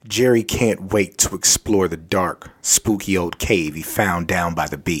Jerry can't wait to explore the dark, spooky old cave he found down by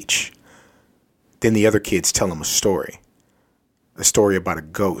the beach. Then the other kids tell him a story about a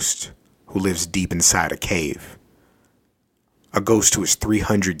ghost who lives deep inside a cave. A ghost who is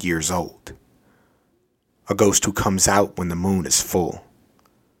 300 years old. A ghost who comes out when the moon is full.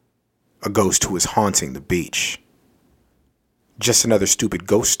 A ghost who is haunting the beach. Just another stupid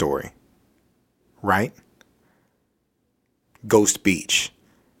ghost story, right? Ghost Beach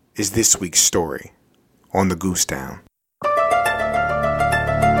is this week's story on the Goose Down.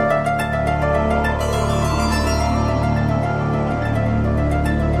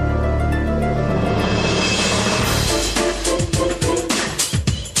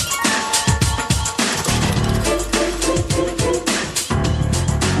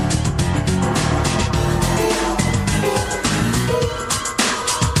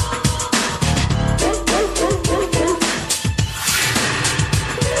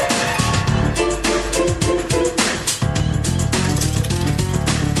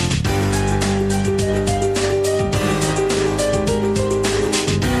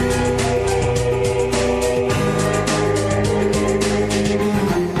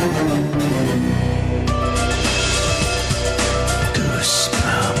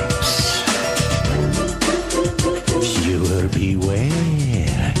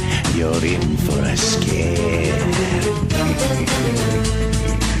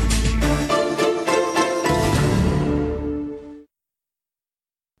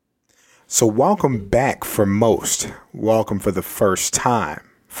 So welcome back for most, welcome for the first time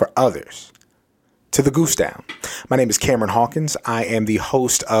for others to the Goose Down. My name is Cameron Hawkins. I am the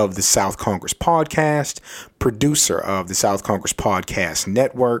host of the South Congress Podcast, producer of the South Congress Podcast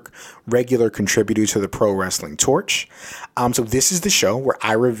Network, regular contributor to the Pro Wrestling Torch. So this is the show where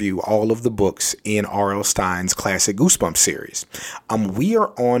I review all of the books in R.L. Stine's classic Goosebumps series. We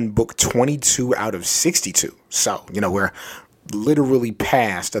are on book 22 out of 62. So, we're literally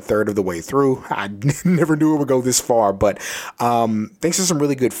past a third of the way through. I never knew it would go this far, but thanks to some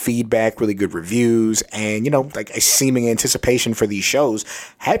really good feedback, really good reviews, and, like a seeming anticipation for these shows,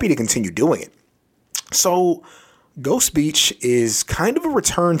 happy to continue doing it. So Ghost Beach is kind of a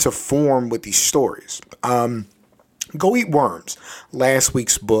return to form with these stories. Go Eat Worms, last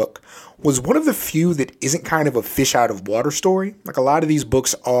week's book, was one of the few that isn't kind of a fish out of water story. Like a lot of these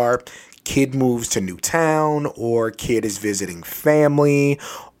books are kid moves to new town, or kid is visiting family,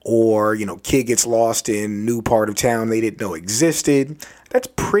 or, kid gets lost in new part of town they didn't know existed. That's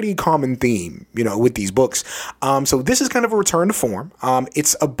pretty common theme, with these books. So this is kind of a return to form.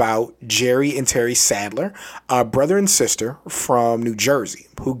 It's about Jerry and Terry Sadler, a brother and sister from New Jersey,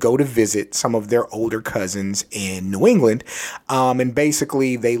 who go to visit some of their older cousins in New England. And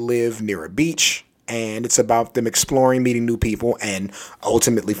basically they live near a beach. And it's about them exploring, meeting new people, and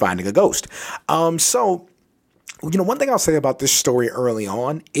ultimately finding a ghost. So, one thing I'll say about this story early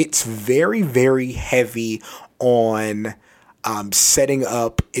on, it's very, very heavy on setting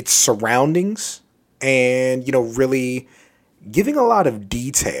up its surroundings and, really giving a lot of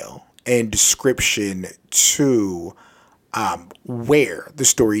detail and description to where the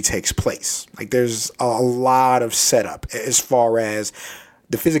story takes place. Like, there's a lot of setup as far as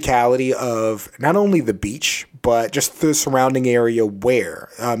the physicality of not only the beach, but just the surrounding area where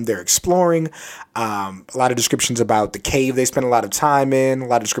they're exploring. A lot of descriptions about the cave they spend a lot of time in, a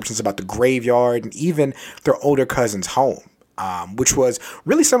lot of descriptions about the graveyard, and even their older cousin's home, which was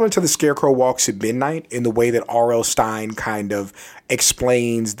really similar to the Scarecrow Walks at Midnight in the way that R.L. Stine kind of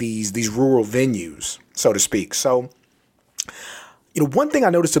explains these rural venues, so to speak. So, one thing I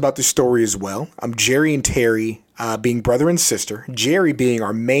noticed about this story as well, Jerry and Terry being brother and sister, Jerry being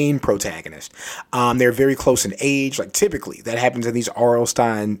our main protagonist. They're very close in age, like typically that happens in these R.L.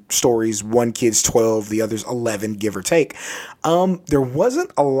 Stine stories. One kid's 12, the other's 11, give or take. There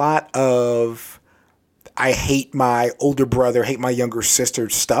wasn't a lot of I hate my older brother, hate my younger sister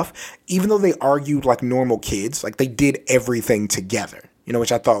stuff, even though they argued like normal kids, like they did everything together.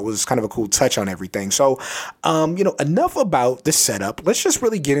 Which I thought was kind of a cool touch on everything. So, enough about the setup. Let's just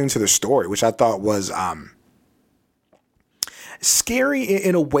really get into the story, which I thought was scary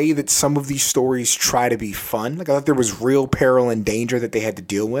in a way that some of these stories try to be fun. Like I thought there was real peril and danger that they had to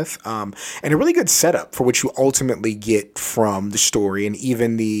deal with, and a really good setup for what you ultimately get from the story, and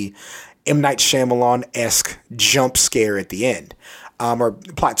even the M. Night Shyamalan-esque jump scare at the end, or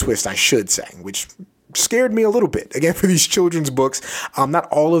plot twist, I should say, which scared me a little bit. Again, for these children's books, not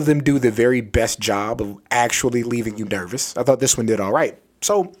all of them do the very best job of actually leaving you nervous. I thought this one did all right.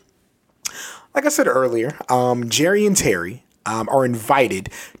 So, like I said earlier, Jerry and Terry are invited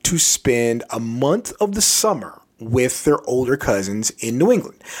to spend a month of the summer with their older cousins in New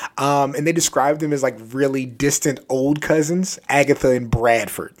England. And they described them as like really distant old cousins, Agatha and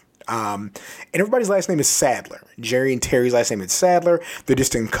Bradford. And everybody's last name is Sadler. Jerry and Terry's last name is Sadler. Their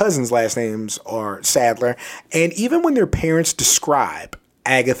distant cousins' last names are Sadler. And even when their parents describe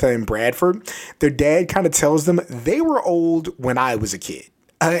Agatha and Bradford, their dad kind of tells them they were old when I was a kid.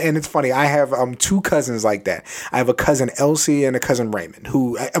 And it's funny, I have two cousins like that. I have a cousin Elsie and a cousin Raymond,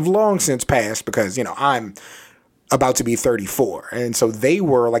 who have long since passed because, I'm about to be 34. And so they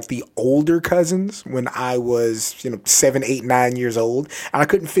were like the older cousins when I was, 7, 8, 9 years old. And I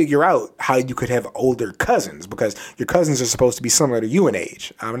couldn't figure out how you could have older cousins because your cousins are supposed to be similar to you in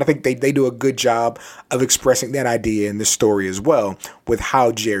age. And I think they do a good job of expressing that idea in this story as well with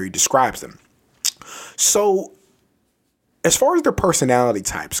how Jerry describes them. So as far as their personality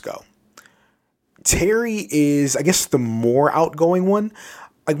types go, Terry is, I guess, the more outgoing one.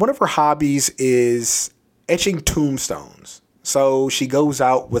 Like one of her hobbies is etching tombstones. So she goes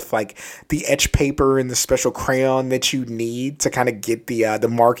out with like the etch paper and the special crayon that you need to kind of get the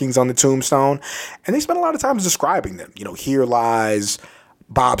markings on the tombstone. And they spend a lot of time describing them. Here lies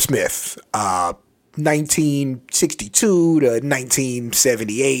Bob Smith, 1962 to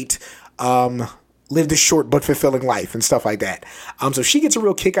 1978. Lived a short but fulfilling life and stuff like that. So she gets a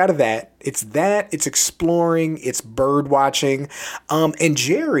real kick out of that. It's exploring, it's bird watching. And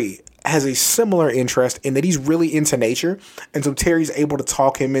Jerry has a similar interest in that he's really into nature. And so Terry's able to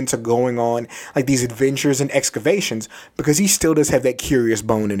talk him into going on like these adventures and excavations because he still does have that curious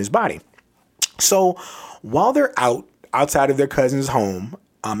bone in his body. So while they're outside of their cousin's home,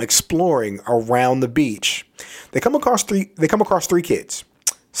 exploring around the beach, they come across three kids.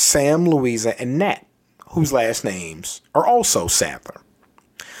 Sam, Louisa, and Nat, whose last names are also Sadler.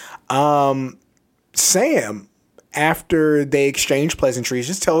 Sam, after they exchange pleasantries,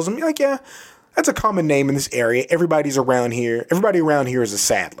 just tells them, like, yeah, that's a common name in this area. Everybody around here is a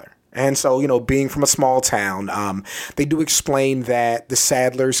Sadler. And so, being from a small town, they do explain that the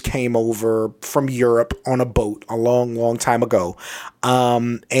Sadlers came over from Europe on a boat a long, long time ago.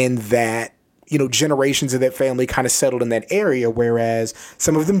 And that generations of that family kind of settled in that area, whereas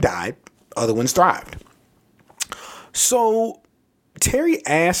some of them died, other ones thrived. So Terry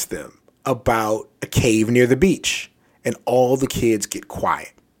asked them about a cave near the beach, and all the kids get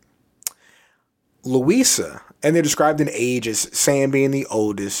quiet. Louisa, and they're described in age as Sam being the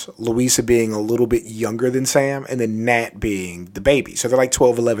oldest, Louisa being a little bit younger than Sam, and then Nat being the baby. So they're like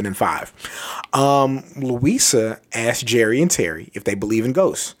 12, 11, and 5. Louisa asked Jerry and Terry if they believe in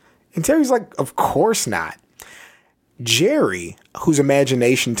ghosts. And Terry's like, of course not. Jerry, whose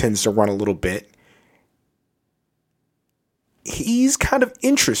imagination tends to run a little bit, he's kind of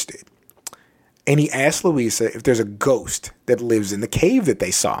interested. And he asked Louisa if there's a ghost that lives in the cave that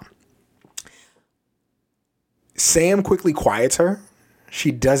they saw. Sam quickly quiets her.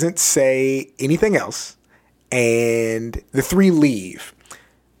 She doesn't say anything else. And the three leave.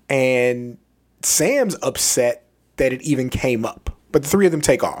 And Sam's upset that it even came up. But the three of them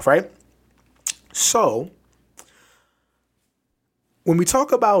take off, right? So, when we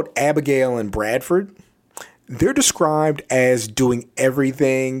talk about Abigail and Bradford, they're described as doing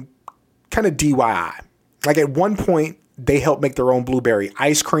everything kind of DIY. Like at one point, they help make their own blueberry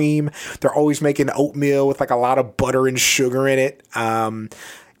ice cream. They're always making oatmeal with like a lot of butter and sugar in it.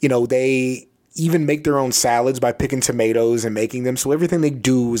 They even make their own salads by picking tomatoes and making them. So everything they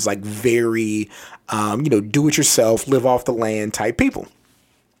do is like very, do it yourself, live off the land type people.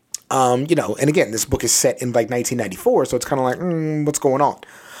 And again, this book is set in like 1994. So it's kind of like, what's going on?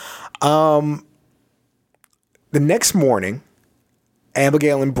 The next morning,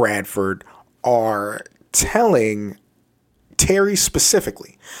 Abigail and Bradford are telling Terry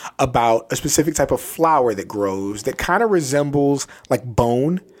specifically about a specific type of flower that grows that kind of resembles like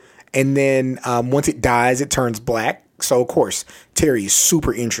bone. And then once it dies, it turns black. So, of course, Terry is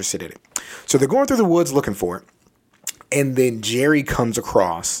super interested in it. So they're going through the woods looking for it. And then Jerry comes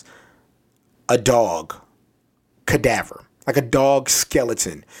across a dog cadaver, like a dog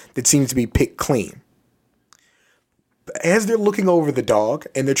skeleton that seems to be picked clean. As they're looking over the dog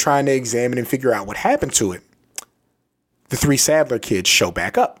and they're trying to examine and figure out what happened to it, the three Sadler kids show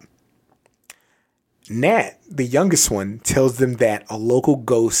back up. Nat, the youngest one, tells them that a local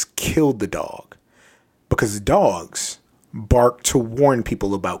ghost killed the dog because dogs bark to warn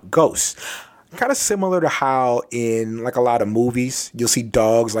people about ghosts. Kind of similar to how in like a lot of movies, you'll see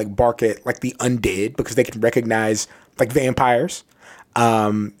dogs like bark at like the undead because they can recognize like vampires.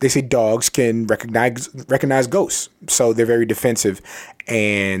 They say dogs can recognize ghosts. So they're very defensive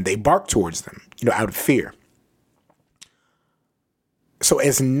and they bark towards them, out of fear. So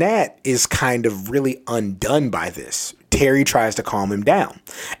as Nat is kind of really undone by this, Terry tries to calm him down.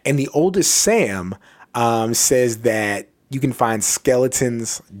 And the oldest, Sam, says that you can find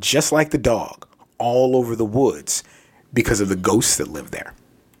skeletons just like the dog all over the woods because of the ghosts that live there.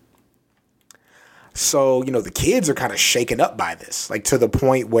 So, the kids are kind of shaken up by this, like to the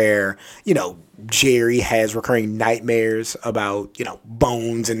point where, Jerry has recurring nightmares about,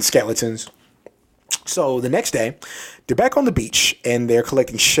 bones and skeletons. So the next day, they're back on the beach and they're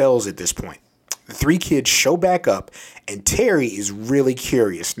collecting shells at this point. The three kids show back up and Terry is really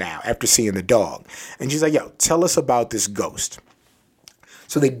curious now after seeing the dog. And she's like, yo, tell us about this ghost.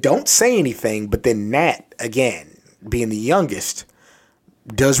 So they don't say anything, but then Nat, again, being the youngest,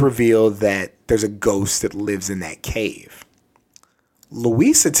 does reveal that there's a ghost that lives in that cave.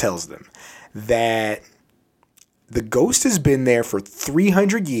 Louisa tells them that the ghost has been there for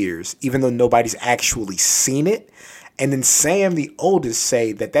 300 years, even though nobody's actually seen it. And then Sam, the oldest,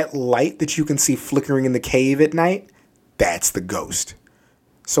 say that light that you can see flickering in the cave at night, that's the ghost.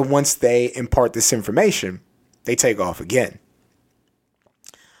 So once they impart this information, they take off again.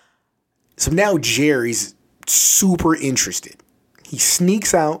 So now Jerry's super interested. He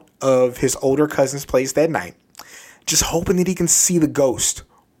sneaks out of his older cousin's place that night, just hoping that he can see the ghost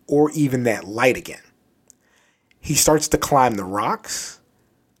or even that light again. He starts to climb the rocks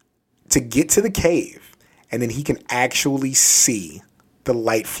to get to the cave, and then he can actually see the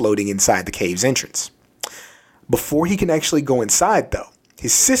light floating inside the cave's entrance. Before he can actually go inside, though,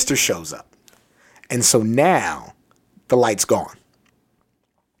 his sister shows up. And so now the light's gone.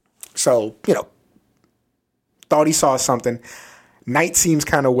 So, thought he saw something. Night seems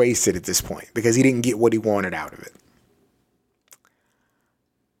kind of wasted at this point because he didn't get what he wanted out of it.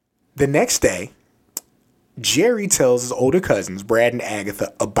 The next day, Jerry tells his older cousins, Brad and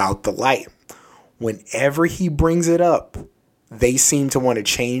Agatha, about the light. Whenever he brings it up, they seem to want to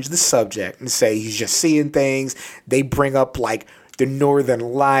change the subject and say he's just seeing things. They bring up like the Northern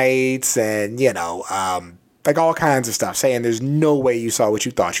Lights and, like all kinds of stuff, saying there's no way you saw what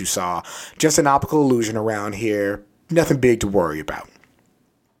you thought you saw. Just an optical illusion around here. Nothing big to worry about.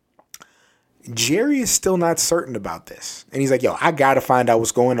 Jerry is still not certain about this. And he's like, yo, I got to find out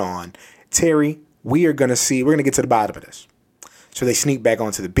what's going on. Terry, we're going to get to the bottom of this. So they sneak back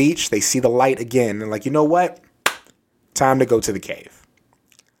onto the beach. They see the light again. And like, you know what? Time to go to the cave.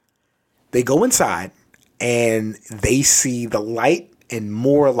 They go inside and they see the light and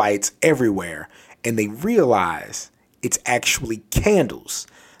more lights everywhere. And they realize it's actually candles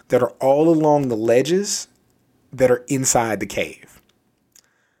that are all along the ledges that are inside the cave.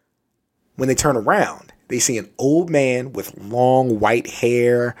 When they turn around, they see an old man with long white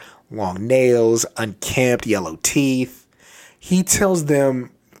hair, long nails, unkempt yellow teeth. He tells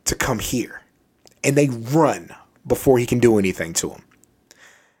them to come here, and they run before he can do anything to them.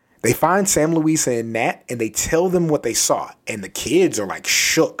 They find Sam, Louisa, and Nat, and they tell them what they saw, and the kids are like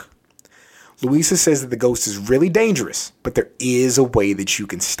shook. Louisa says that the ghost is really dangerous, but there is a way that you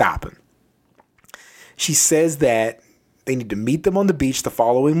can stop him. She says that they need to meet them on the beach the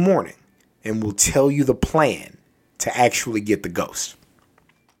following morning, and will tell you the plan to actually get the ghost.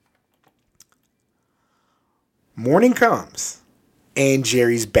 Morning comes, and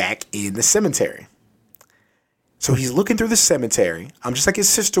Jerry's back in the cemetery. So he's looking through the cemetery, just like his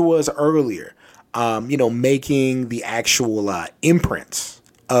sister was earlier, making the actual imprints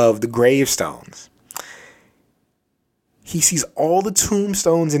of the gravestones. He sees all the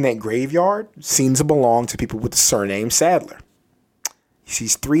tombstones in that graveyard seem to belong to people with the surname Sadler. He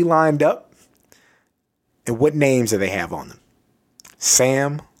sees 3 lined up, and what names do they have on them?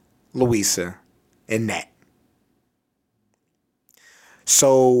 Sam, Louisa, and Nat.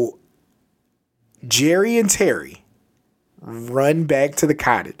 So Jerry and Terry run back to the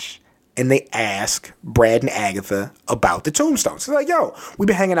cottage and they ask Brad and Agatha about the tombstones. They're like, yo, we've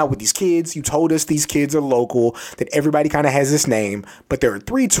been hanging out with these kids. You told us these kids are local, that everybody kind of has this name, but there are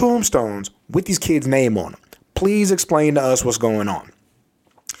 3 tombstones with these kids' name on them. Please explain to us what's going on.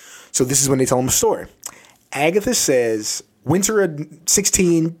 So this is when they tell them a story. Agatha says, winter of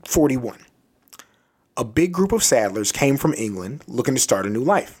 1641. A big group of Sadlers came from England looking to start a new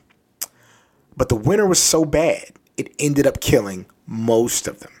life. But the winter was so bad, it ended up killing most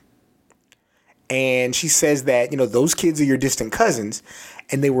of them. And she says that, those kids are your distant cousins,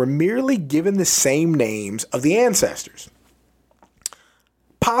 and they were merely given the same names of the ancestors.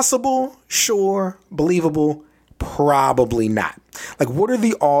 Possible, sure, believable, probably not. Like, what are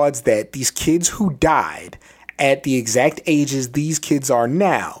the odds that these kids who died at the exact ages these kids are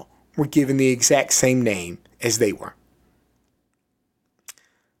now were given the exact same name as they were?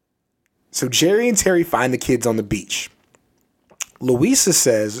 So Jerry and Terry find the kids on the beach. Louisa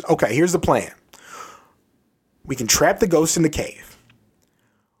says, okay, here's the plan. We can trap the ghost in the cave.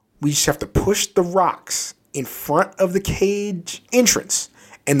 We just have to push the rocks in front of the cage entrance,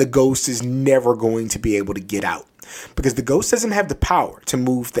 and the ghost is never going to be able to get out. Because the ghost doesn't have the power to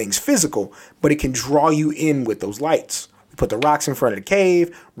move things physical, but it can draw you in with those lights. We put the rocks in front of the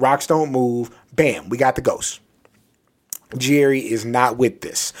cave, rocks don't move, bam, we got the ghost. Jerry is not with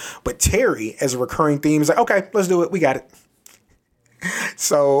this. But Terry, as a recurring theme, is like, okay, let's do it. We got it.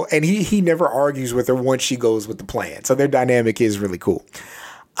 So, and he never argues with her once she goes with the plan. So their dynamic is really cool.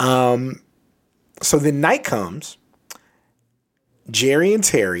 So then night comes. Jerry and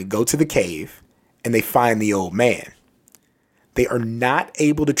Terry go to the cave and they find the old man. They are not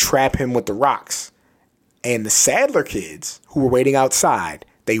able to trap him with the rocks. And the Sadler kids who were waiting outside,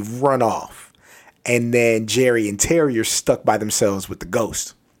 they run off. And then Jerry and Terry are stuck by themselves with the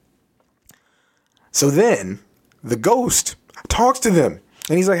ghost. So then the ghost talks to them.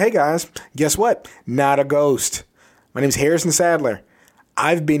 And he's like, hey guys, guess what? Not a ghost. My name's Harrison Sadler.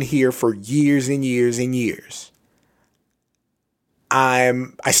 I've been here for years and years and years.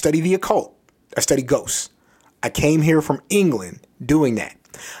 I study the occult. I study ghosts. I came here from England doing that.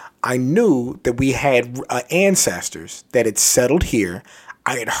 I knew that we had ancestors that had settled here.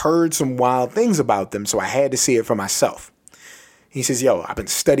 I had heard some wild things about them, so I had to see it for myself. He says, yo, I've been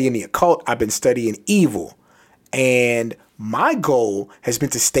studying the occult. I've been studying evil. And my goal has been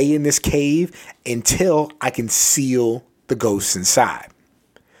to stay in this cave until I can seal the ghosts inside.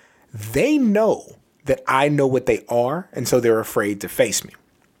 They know that I know what they are, and so they're afraid to face me.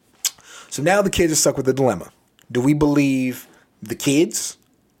 So now the kids are stuck with the dilemma. Do we believe the kids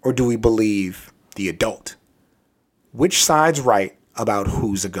or do we believe the adult? Which side's right about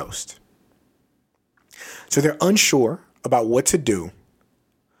who's a ghost? So they're unsure about what to do.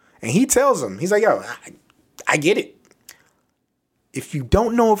 And he tells them, he's like, yo, I get it. If you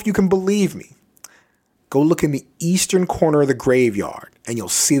don't know if you can believe me, go look in the eastern corner of the graveyard and you'll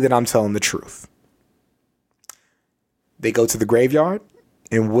see that I'm telling the truth. They go to the graveyard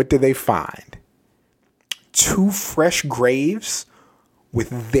and what do they find? 2 fresh graves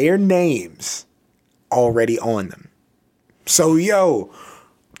with their names already on them. So, yo,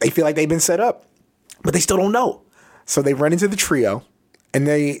 they feel like they've been set up, but they still don't know. So they run into the trio and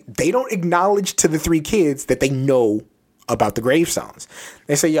they don't acknowledge to the 3 kids that they know about the gravestones.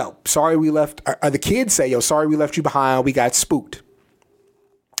 They say, yo, sorry we left. Or the kids say, yo, sorry we left you behind. We got spooked.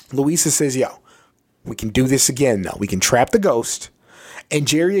 Louisa says, yo, we can do this again, though. We can trap the ghost. And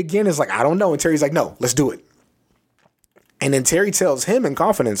Jerry again is like, I don't know. And Terry's like, no, let's do it. And then Terry tells him in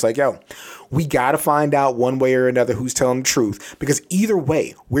confidence, like, yo, we got to find out one way or another who's telling the truth, because either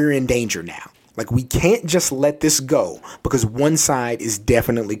way, we're in danger now. Like, we can't just let this go because one side is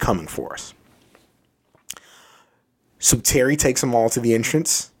definitely coming for us. So Terry takes them all to the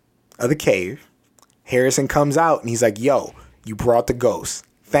entrance of the cave. Harrison comes out and he's like, yo, you brought the ghost.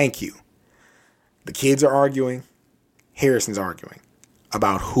 Thank you. The kids are arguing. Harrison's arguing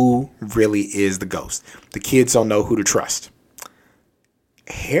about who really is the ghost. The kids don't know who to trust.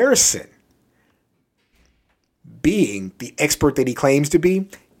 Harrison, being the expert that he claims to be,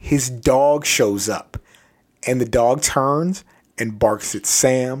 his dog shows up. And the dog turns and barks at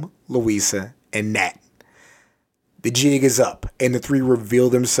Sam, Louisa, and Nat. The jig is up, and the 3 reveal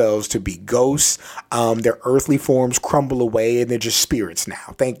themselves to be ghosts. Their earthly forms crumble away, and they're just spirits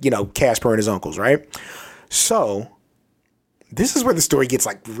now. Thank, Casper and his uncles, right? So, this is where the story gets,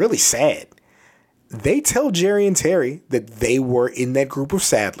 really sad. They tell Jerry and Terry that they were in that group of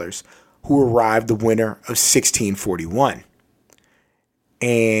Sadlers who arrived the winter of 1641.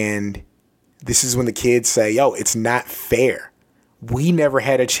 And this is when the kids say, yo, it's not fair. We never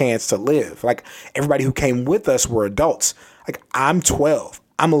had a chance to live. Everybody who came with us were adults. I'm 12,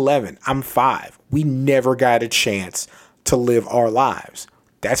 I'm 11, I'm 5. We never got a chance to live our lives.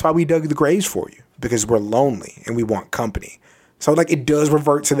 That's why we dug the graves for you, because we're lonely and we want company. So it does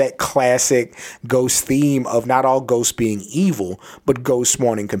revert to that classic ghost theme of not all ghosts being evil, but ghosts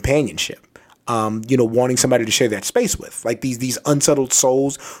wanting companionship. Wanting somebody to share that space with. These unsettled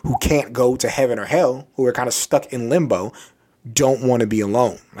souls who can't go to heaven or hell, who are kind of stuck in limbo, don't want to be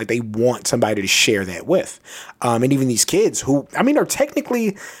alone. They want somebody to share that with. And even these kids who, are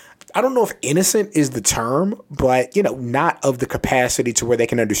technically, I don't know if innocent is the term, but, not of the capacity to where they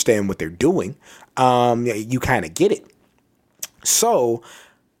can understand what they're doing. You kind of get it. So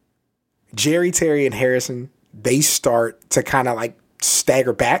Jerry, Terry, and Harrison, they start to kind of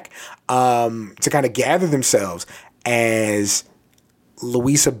stagger back, to kind of gather themselves as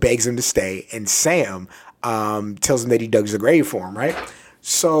Louisa begs him to stay, and Sam tells him that he dug the grave for him, right?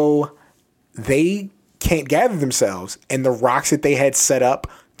 So they can't gather themselves, and the rocks that they had set up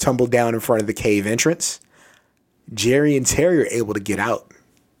tumble down in front of the cave entrance, Jerry and Terry are able to get out,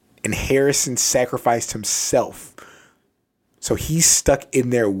 and Harrison sacrificed himself. So he's stuck in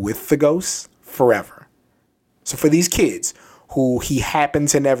there with the ghosts forever. So for these kids who he happened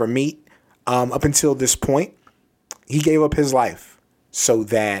to never meet up until this point, he gave up his life so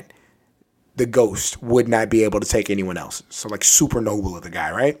that the ghost would not be able to take anyone else. So like super noble of the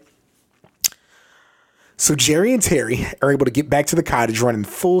guy, right? So Jerry and Terry are able to get back to the cottage running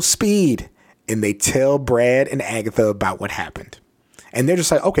full speed, and they tell Brad and Agatha about what happened. And they're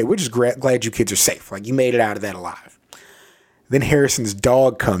just like, okay, we're just glad you kids are safe. Like, you made it out of that alive. Then Harrison's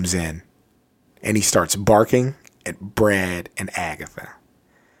dog comes in, and he starts barking at Brad and Agatha.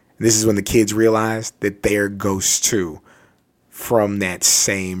 And this is when the kids realize that they're ghosts too from that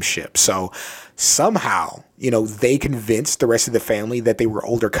same ship. So somehow, they convinced the rest of the family that they were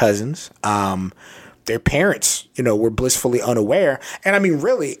older cousins. Their parents, were blissfully unaware. And I mean,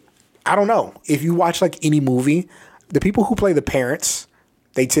 really, I don't know. If you watch like any movie, the people who play the parents,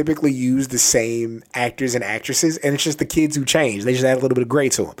 they typically use the same actors and actresses, and it's just the kids who change. They just add a little bit of gray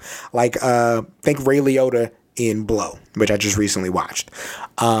to them. Like, think Ray Liotta in Blow, which I just recently watched.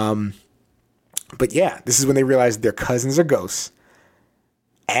 But yeah, this is when they realize their cousins are ghosts.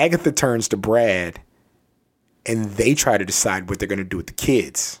 Agatha turns to Brad, and they try to decide what they're going to do with the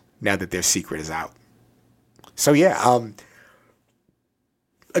kids now that their secret is out. So yeah,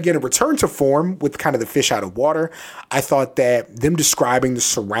 again, a return to form with kind of the fish out of water. I thought that them describing the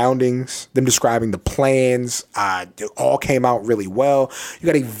surroundings, them describing the plans, it all came out really well. You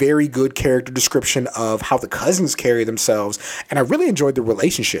got a very good character description of how the cousins carry themselves. And I really enjoyed the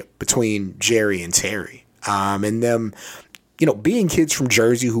relationship between Jerry and Terry, and them, being kids from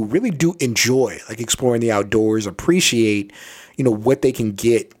Jersey who really do enjoy like exploring the outdoors, appreciate, what they can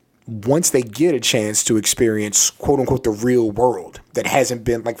get once they get a chance to experience, quote unquote, the real world that hasn't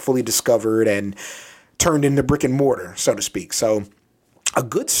been like fully discovered and turned into brick and mortar, so to speak. So a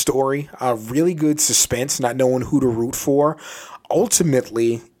good story, a really good suspense, not knowing who to root for,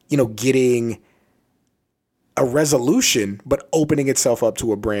 ultimately, getting a resolution, but opening itself up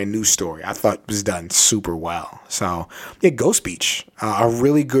to a brand new story. I thought was done super well. So yeah, Ghost Beach, a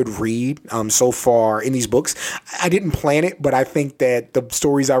really good read so far in these books. I didn't plan it, but I think that the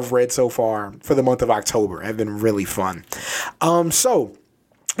stories I've read so far for the month of October have been really fun. So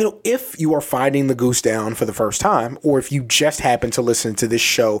if you are finding the Goose Down for the first time, or if you just happen to listen to this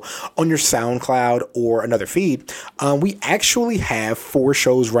show on your SoundCloud or another feed, we actually have 4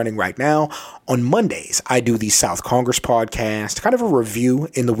 shows running right now. On Mondays, I do the South Congress podcast, kind of a review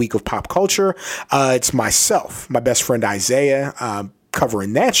in the week of pop culture. It's myself, my best friend Isaiah,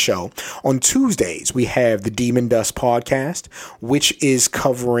 covering that show. On Tuesdays, we have the Demon Dust podcast, which is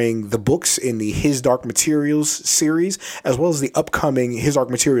covering the books in the His Dark Materials series, as well as the upcoming His Dark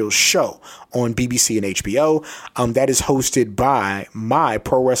Materials show on BBC and HBO. That is hosted by my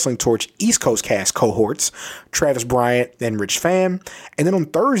Pro Wrestling Torch East Coast cast cohorts, Travis Bryant and Rich Pham. And then on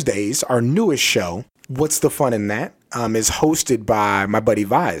Thursdays, our newest show, What's the Fun in That, is hosted by my buddy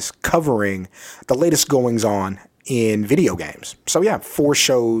Vise, covering the latest goings on in video games. So yeah, 4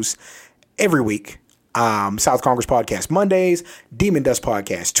 shows every week. South Congress podcast Mondays, Demon Dust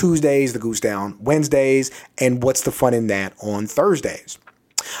podcast Tuesdays, The Goose Down Wednesdays, and What's the Fun in That on Thursdays.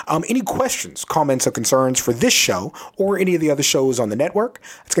 Any questions, comments, or concerns for this show or any of the other shows on the network,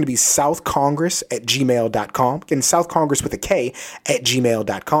 it's going to be southcongress@gmail.com. Again, southcongress with a K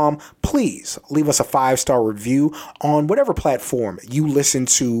 @gmail.com. Please leave us a 5-star review on whatever platform you listen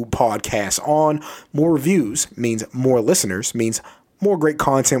to podcasts on. More reviews means more listeners, means more great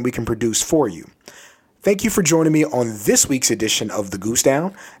content we can produce for you. Thank you for joining me on this week's edition of The Goose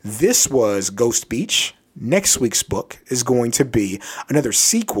Down. This was Ghost Beach. Next week's book is going to be another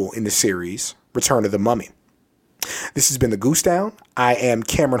sequel in the series, Return of the Mummy. This has been The Goose Down. I am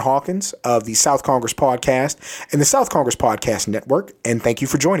Cameron Hawkins of the South Congress Podcast and the South Congress Podcast Network, and thank you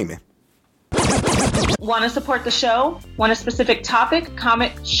for joining me. Want to support the show? Want a specific topic,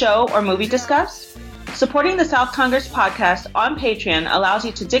 comic, show, or movie discussed? Supporting the South Congress Podcast on Patreon allows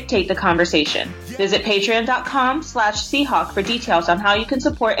you to dictate the conversation. Visit patreon.com/Seahawk for details on how you can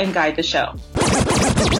support and guide the show.